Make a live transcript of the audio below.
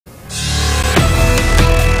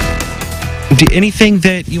Anything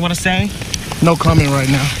that you want to say? No comment right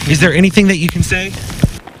now. Is there anything that you can say?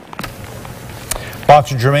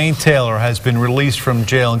 Boxer Jermain Taylor has been released from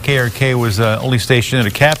jail, and KRK was only stationed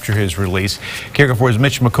to capture his release. KRK4's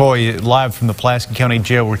Mitch McCoy live from the Pulaski County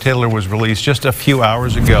Jail, where Taylor was released just a few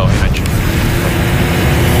hours ago.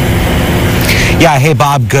 Yeah, hey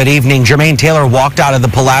Bob, good evening. Jermain Taylor walked out of the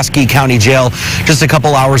Pulaski County Jail just a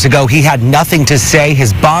couple hours ago. He had nothing to say.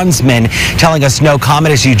 His bondsman telling us no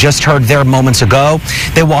comment, as you just heard there moments ago.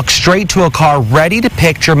 They walked straight to a car ready to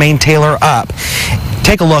pick Jermain Taylor up.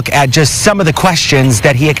 Take a look at just some of the questions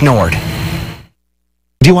that he ignored.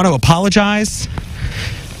 Do you want to apologize?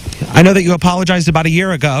 I know that you apologized about a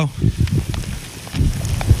year ago.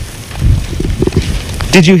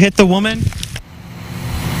 Did you hit the woman?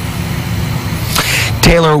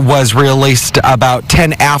 Taylor was released about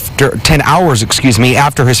 10 hours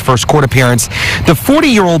after his first court appearance. The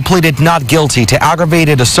 40-year-old pleaded not guilty to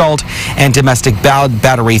aggravated assault and domestic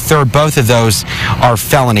battery. Both of those are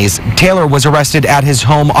felonies. Taylor was arrested at his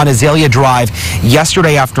home on Azalea Drive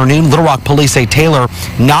yesterday afternoon. Little Rock police say Taylor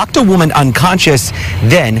knocked a woman unconscious,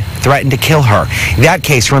 then threatened to kill her. That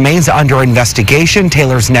case remains under investigation.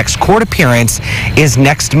 Taylor's next court appearance is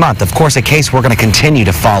next month. Of course, a case we're going to continue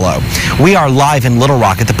to follow. We are live in Little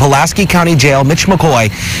Rock at the Pulaski County Jail. Mitch McCoy,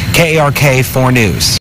 KRK 4 News.